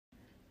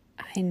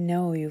I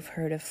know you've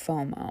heard of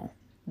FOMO,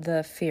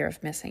 the fear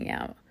of missing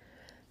out,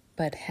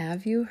 but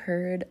have you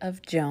heard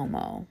of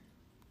Jomo?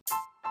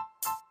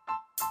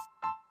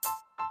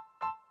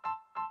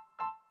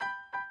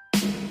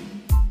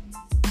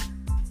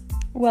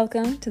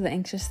 Welcome to the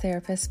Anxious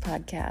Therapist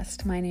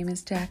Podcast. My name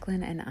is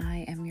Jacqueline and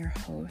I am your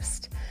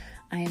host.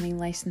 I am a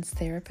licensed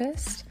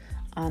therapist,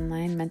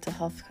 online mental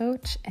health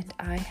coach, and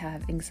I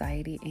have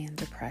anxiety and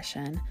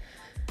depression.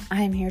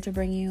 I am here to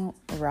bring you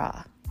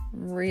raw,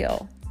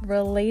 real,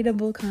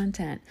 relatable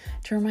content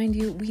to remind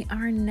you we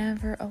are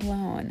never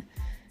alone.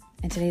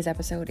 And today's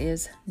episode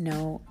is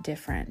no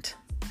different.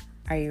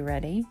 Are you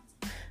ready?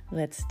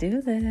 Let's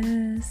do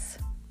this.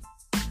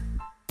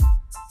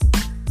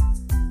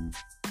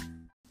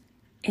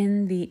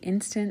 In the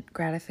instant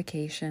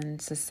gratification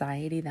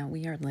society that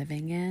we are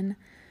living in,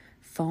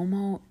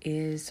 FOMO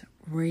is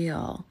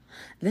real.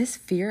 This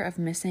fear of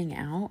missing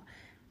out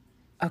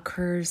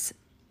occurs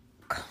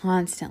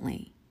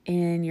constantly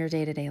in your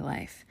day-to-day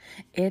life.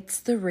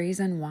 It's the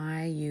reason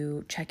why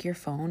you check your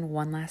phone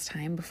one last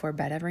time before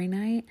bed every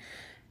night,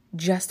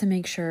 just to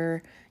make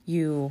sure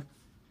you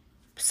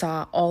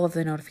saw all of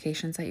the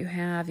notifications that you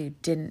have, you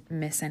didn't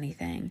miss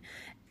anything.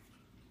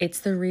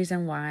 It's the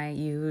reason why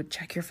you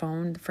check your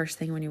phone the first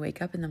thing when you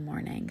wake up in the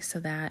morning,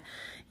 so that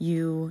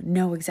you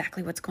know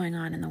exactly what's going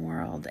on in the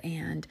world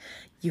and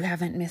you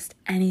haven't missed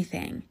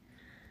anything.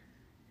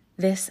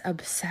 This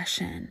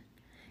obsession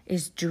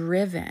is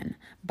driven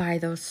by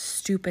those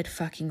stupid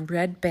fucking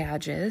red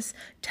badges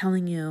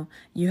telling you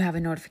you have a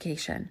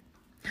notification.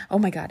 Oh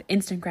my God,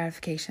 instant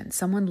gratification.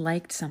 Someone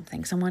liked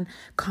something. Someone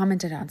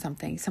commented on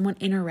something. Someone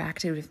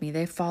interacted with me.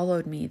 They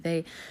followed me.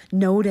 They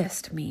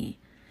noticed me.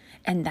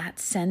 And that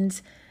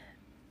sends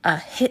a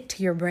hit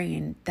to your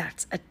brain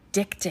that's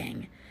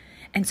addicting.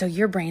 And so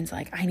your brain's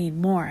like, I need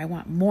more. I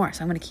want more.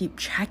 So I'm going to keep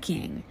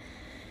checking.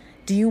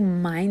 Do you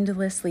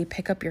mindlessly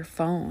pick up your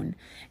phone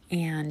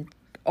and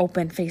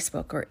open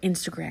Facebook or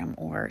Instagram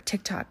or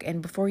TikTok?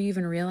 And before you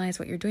even realize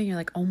what you're doing, you're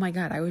like, oh my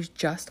God, I was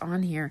just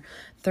on here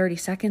 30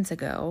 seconds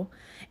ago.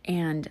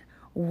 And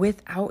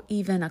without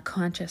even a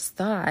conscious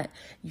thought,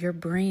 your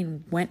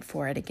brain went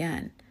for it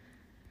again.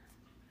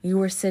 You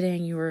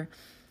were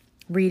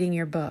reading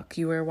your book,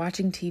 you were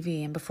watching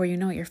TV, and before you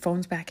know it, your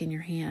phone's back in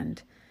your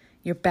hand.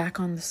 You're back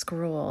on the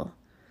scroll.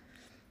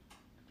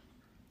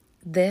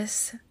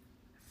 This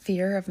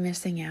fear of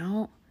missing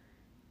out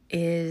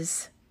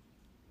is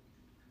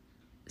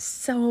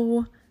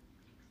so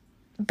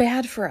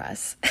bad for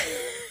us.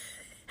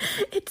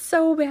 It's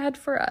so bad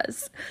for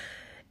us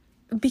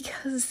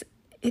because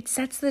it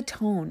sets the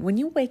tone. When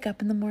you wake up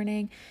in the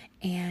morning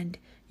and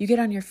you get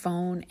on your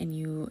phone and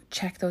you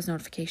check those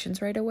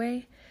notifications right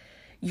away,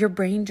 your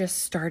brain just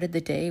started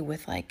the day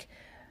with like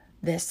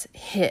this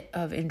hit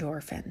of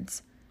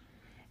endorphins.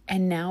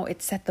 And now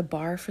it set the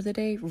bar for the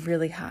day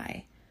really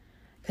high,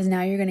 because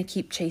now you're going to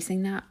keep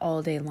chasing that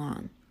all day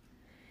long.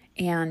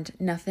 And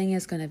nothing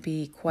is going to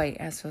be quite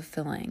as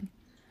fulfilling.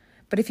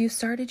 But if you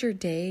started your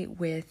day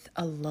with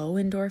a low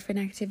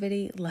endorphin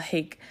activity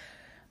like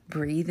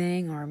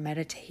breathing or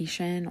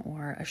meditation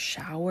or a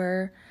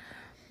shower,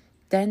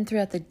 then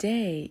throughout the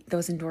day,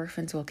 those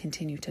endorphins will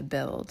continue to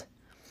build.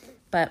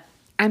 But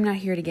I'm not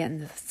here to get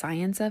into the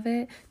science of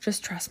it.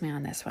 Just trust me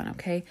on this one,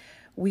 okay?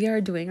 We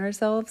are doing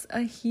ourselves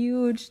a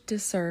huge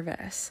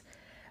disservice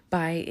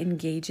by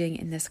engaging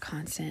in this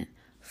constant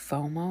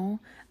FOMO,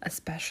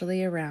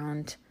 especially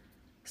around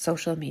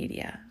social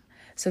media.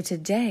 So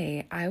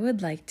today, I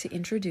would like to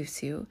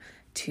introduce you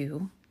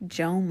to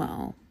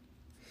Jomo.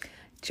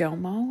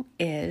 Jomo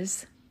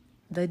is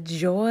the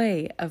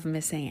joy of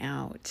missing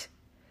out.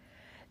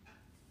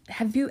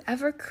 Have you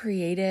ever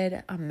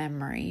created a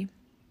memory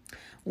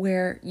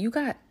where you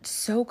got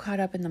so caught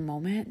up in the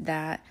moment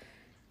that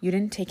you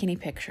didn't take any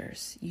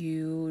pictures,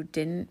 you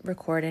didn't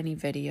record any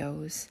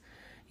videos,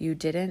 you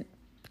didn't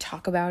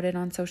talk about it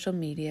on social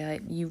media,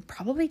 you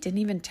probably didn't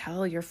even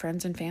tell your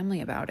friends and family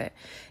about it.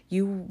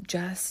 You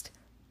just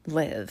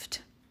lived.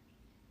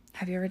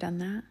 Have you ever done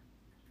that?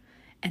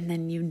 And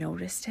then you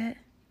noticed it?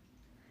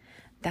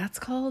 That's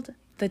called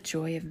the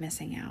joy of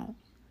missing out.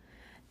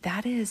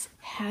 That is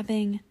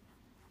having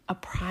a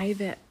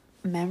private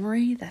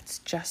memory that's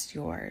just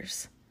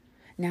yours.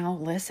 Now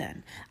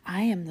listen,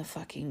 I am the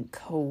fucking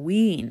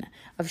queen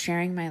of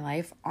sharing my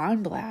life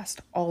on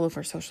blast all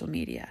over social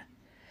media.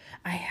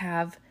 I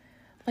have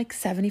like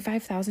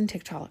 75,000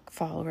 TikTok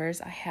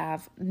followers. I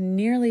have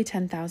nearly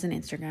 10,000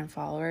 Instagram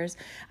followers.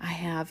 I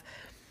have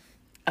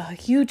a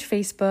huge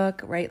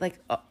Facebook, right? Like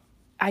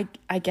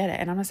I get it.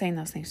 And I'm not saying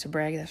those things to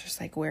brag. That's just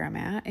like where I'm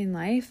at in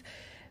life.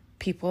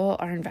 People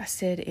are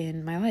invested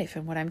in my life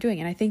and what I'm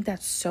doing. And I think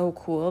that's so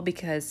cool,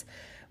 because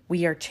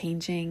we are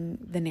changing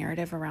the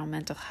narrative around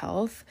mental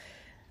health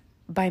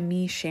by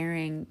me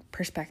sharing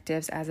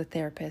perspectives as a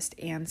therapist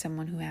and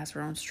someone who has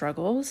her own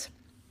struggles.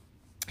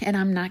 And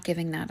I'm not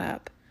giving that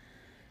up,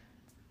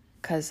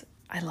 because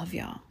I love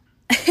y'all.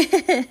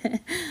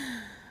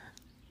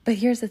 But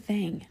here's the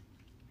thing.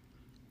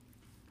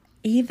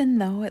 Even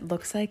though it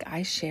looks like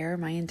I share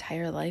my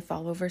entire life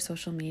all over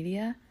social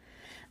media,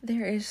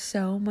 There is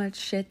so much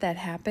shit that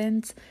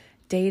happens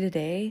day to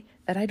day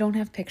that I don't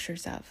have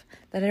pictures of,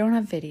 that I don't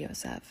have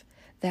videos of,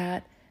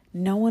 that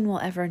no one will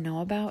ever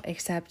know about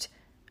except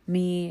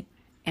me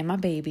and my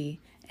baby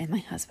and my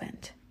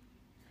husband.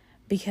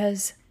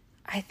 Because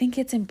I think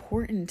it's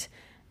important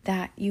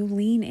that you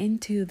lean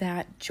into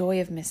that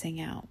joy of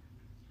missing out.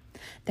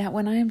 That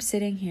when I'm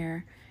sitting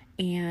here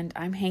and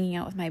I'm hanging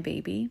out with my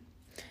baby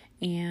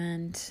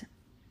and,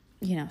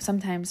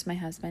 sometimes my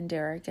husband,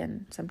 Derek,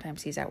 and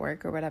sometimes he's at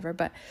work or whatever,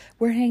 but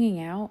we're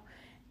hanging out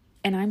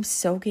and I'm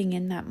soaking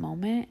in that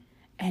moment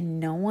and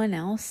no one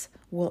else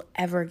will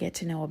ever get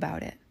to know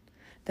about it.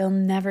 They'll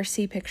never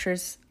see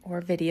pictures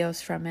or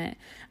videos from it.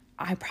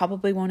 I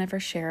probably won't ever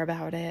share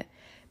about it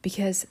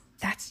because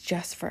that's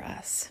just for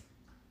us.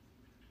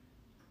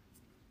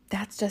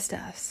 That's just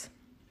us.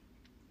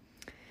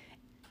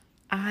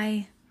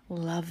 I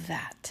love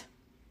that.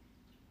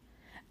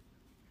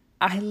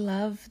 I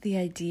love the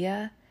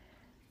idea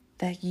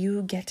that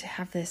you get to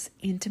have this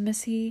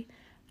intimacy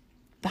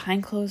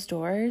behind closed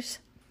doors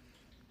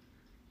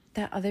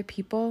that other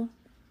people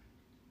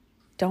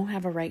don't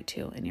have a right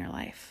to in your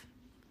life,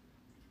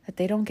 that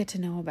they don't get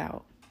to know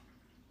about.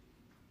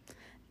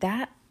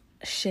 That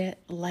shit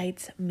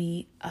lights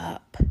me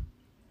up.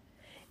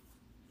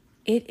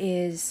 It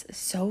is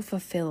so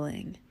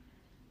fulfilling.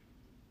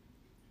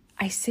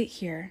 I sit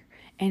here,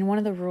 and one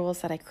of the rules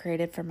that I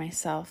created for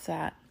myself,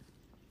 that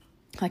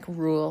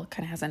rule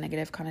kind of has a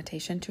negative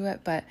connotation to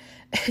it, but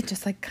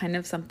just kind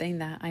of something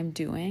that I'm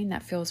doing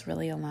that feels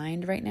really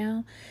aligned right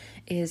now,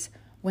 is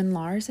when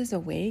Lars is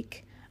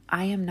awake,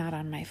 I am not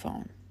on my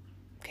phone.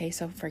 Okay,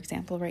 so for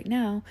example, right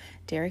now,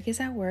 Derek is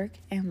at work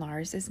and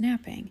Lars is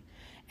napping,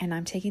 and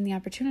I'm taking the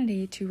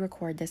opportunity to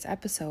record this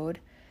episode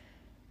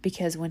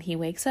because when he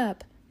wakes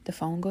up, the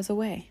phone goes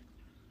away.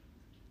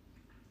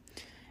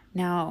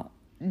 Now,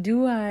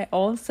 do I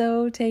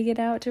also take it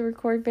out to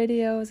record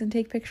videos and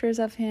take pictures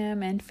of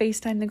him and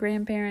FaceTime the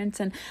grandparents?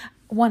 And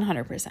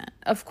 100%.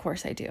 Of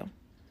course I do.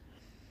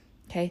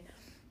 Okay.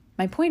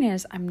 My point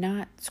is, I'm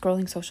not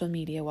scrolling social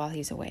media while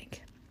he's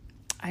awake.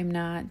 I'm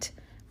not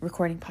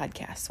recording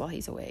podcasts while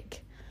he's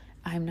awake.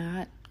 I'm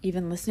not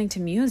even listening to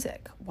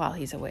music while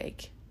he's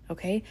awake.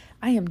 Okay.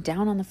 I am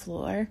down on the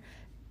floor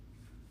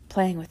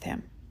playing with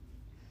him,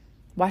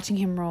 watching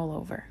him roll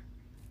over,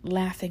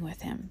 laughing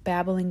with him,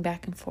 babbling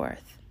back and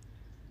forth.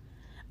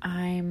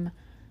 I'm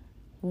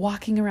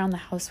walking around the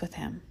house with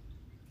him.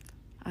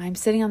 I'm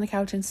sitting on the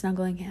couch and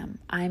snuggling him.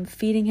 I'm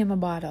feeding him a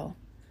bottle,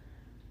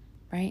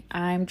 right?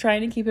 I'm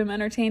trying to keep him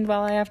entertained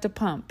while I have to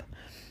pump.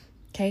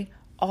 Okay?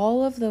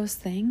 All of those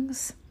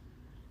things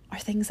are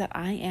things that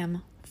I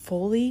am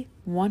fully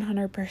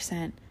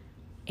 100%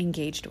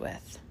 engaged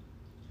with.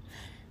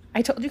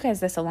 I told you guys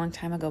this a long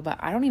time ago, but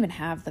I don't even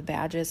have the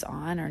badges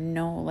on or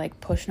no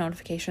push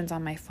notifications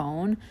on my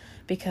phone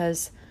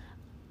because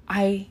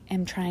I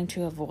am trying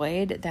to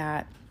avoid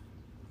that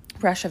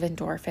rush of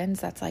endorphins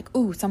that's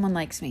ooh, someone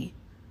likes me,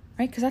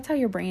 right? Because that's how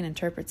your brain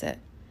interprets it.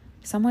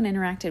 Someone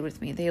interacted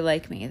with me. They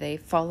like me. They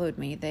followed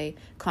me. They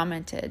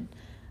commented.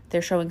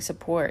 They're showing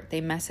support.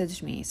 They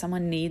messaged me.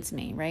 Someone needs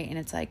me, right? And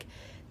it's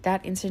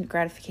that instant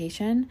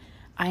gratification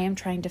I am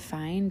trying to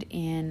find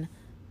in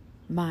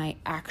my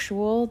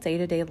actual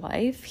day-to-day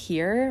life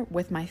here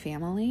with my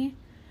family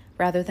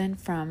rather than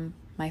from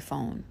my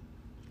phone.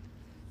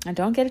 And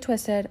don't get it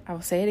twisted. I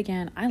will say it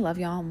again. I love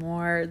y'all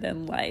more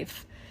than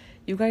life.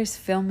 You guys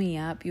fill me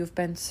up. You've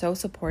been so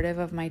supportive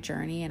of my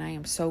journey, and I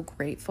am so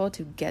grateful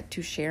to get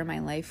to share my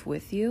life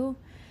with you.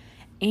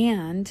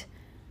 And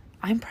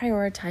I'm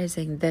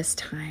prioritizing this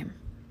time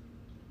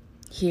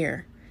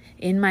here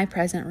in my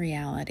present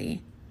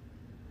reality,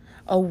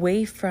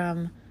 away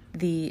from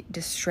the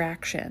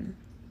distraction,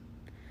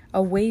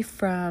 away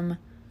from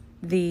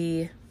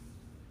the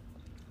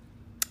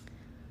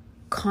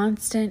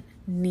constant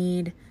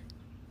need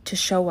to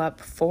show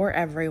up for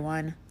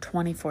everyone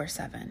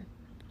 24/7.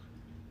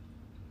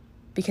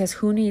 Because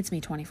who needs me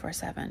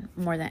 24/7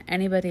 more than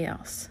anybody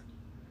else?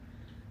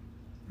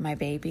 My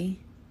baby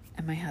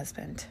and my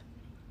husband.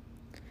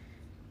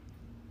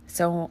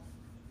 So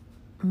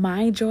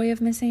my joy of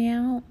missing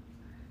out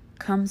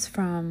comes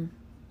from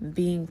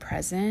being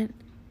present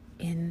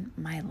in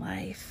my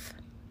life.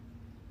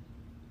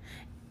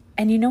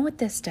 And you know what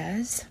this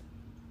does?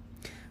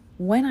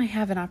 When I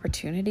have an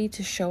opportunity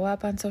to show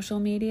up on social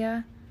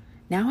media,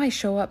 now I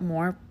show up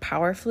more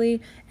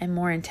powerfully and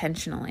more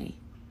intentionally.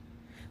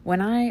 When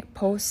I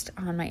post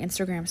on my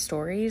Instagram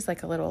stories,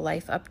 a little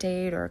life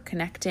update or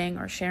connecting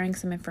or sharing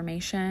some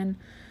information,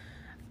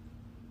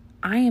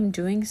 I am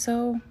doing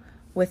so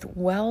with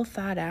well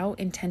thought out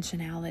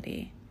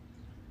intentionality.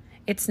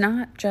 It's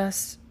not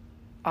just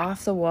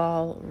off the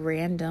wall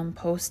random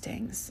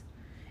postings.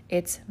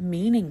 It's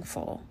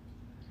meaningful.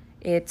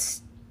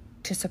 It's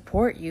to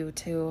support you,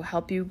 to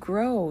help you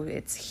grow.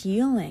 It's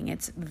healing.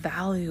 It's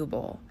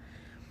valuable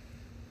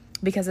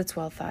because it's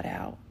well thought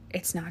out.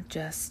 It's not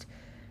just,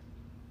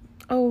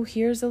 oh,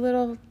 here's a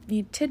little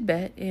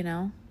tidbit,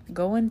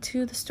 going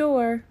to the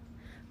store.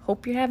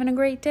 Hope you're having a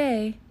great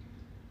day.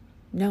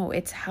 No,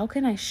 it's how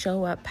can I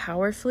show up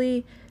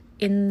powerfully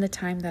in the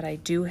time that I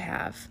do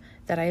have,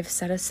 that I have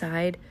set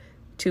aside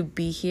to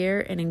be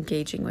here and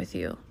engaging with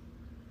you.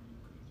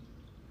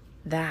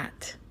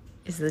 That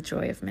is the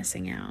joy of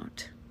missing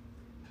out.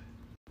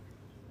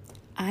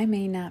 I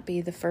may not be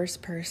the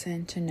first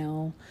person to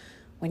know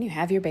when you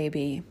have your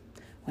baby,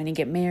 when you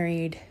get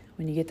married,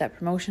 when you get that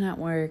promotion at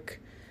work,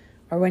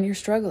 or when you're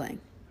struggling.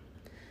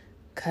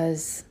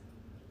 Because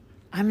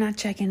I'm not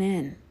checking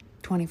in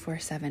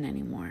 24/7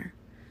 anymore.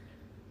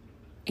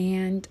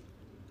 And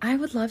I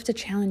would love to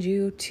challenge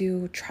you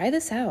to try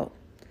this out.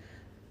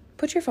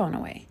 Put your phone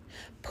away.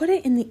 Put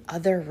it in the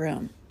other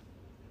room.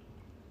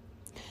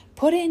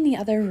 Put it in the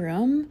other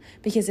room,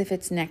 because if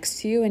it's next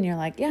to you and you're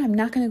like, yeah, I'm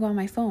not going to go on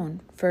my phone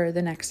for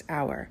the next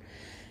hour,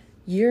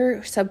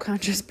 your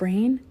subconscious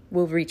brain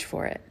will reach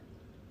for it.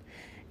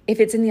 If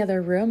it's in the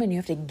other room and you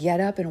have to get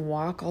up and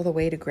walk all the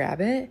way to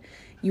grab it,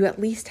 you at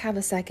least have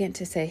a second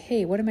to say,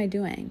 hey, what am I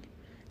doing?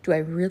 Do I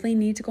really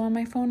need to go on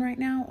my phone right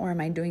now, or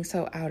am I doing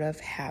so out of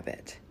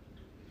habit?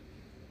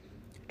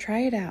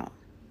 Try it out.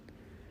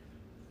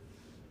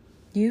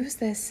 Use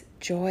this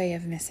joy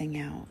of missing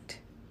out.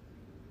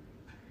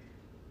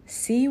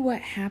 See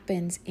what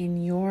happens in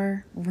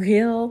your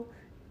real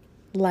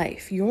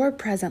life, your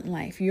present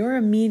life, your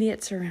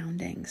immediate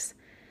surroundings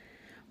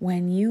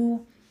when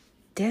you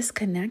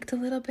disconnect a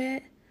little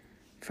bit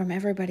from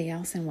everybody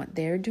else and what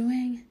they're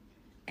doing,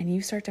 and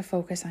you start to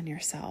focus on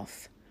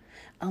yourself.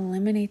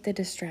 Eliminate the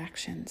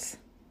distractions.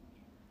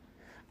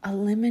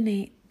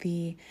 Eliminate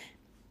the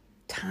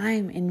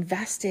time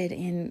invested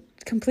in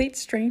complete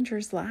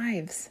strangers'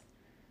 lives.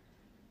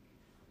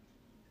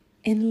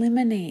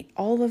 Eliminate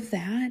all of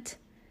that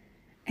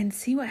and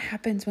see what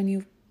happens when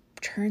you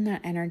turn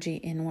that energy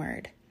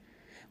inward,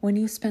 when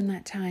you spend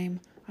that time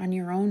on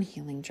your own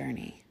healing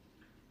journey,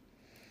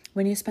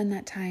 when you spend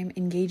that time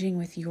engaging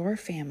with your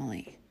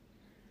family.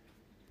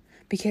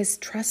 Because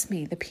trust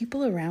me, the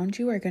people around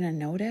you are going to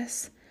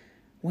notice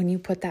when you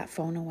put that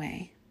phone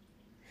away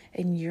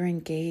and you're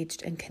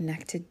engaged and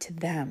connected to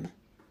them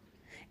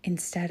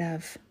instead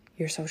of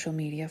your social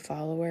media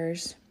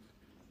followers,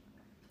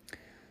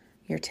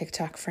 your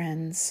TikTok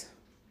friends,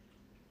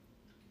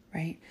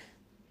 right?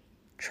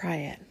 Try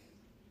it.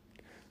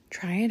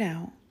 Try it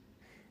out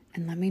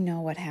and let me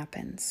know what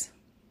happens.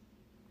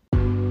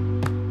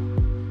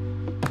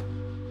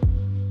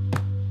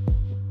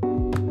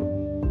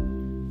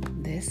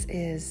 This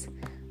is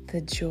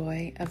the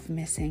joy of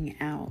missing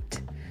out.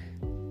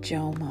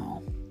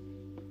 Jomo.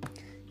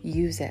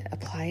 Use it.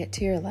 Apply it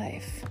to your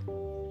life.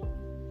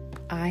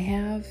 I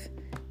have,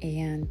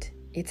 and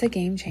it's a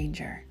game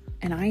changer.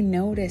 And I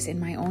notice in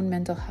my own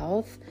mental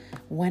health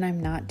when I'm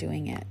not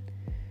doing it.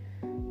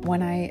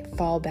 When I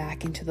fall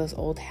back into those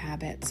old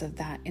habits of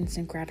that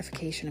instant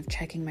gratification of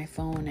checking my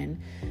phone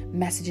and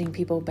messaging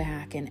people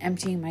back and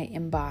emptying my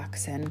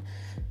inbox, and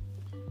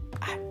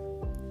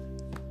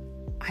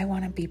I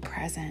want to be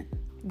present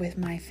with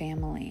my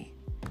family.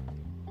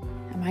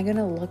 Am I going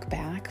to look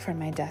back from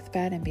my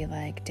deathbed and be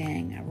like,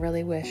 dang, I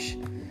really wish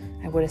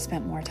I would have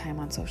spent more time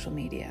on social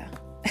media?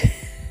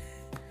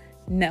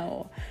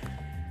 No.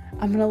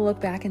 I'm going to look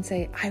back and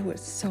say, I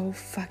was so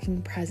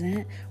fucking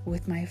present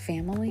with my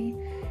family,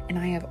 and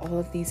I have all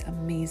of these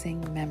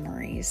amazing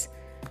memories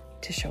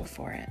to show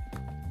for it.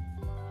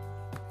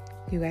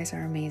 You guys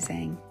are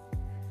amazing.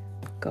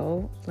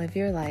 Go live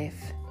your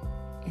life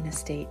in a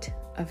state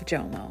of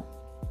Jomo.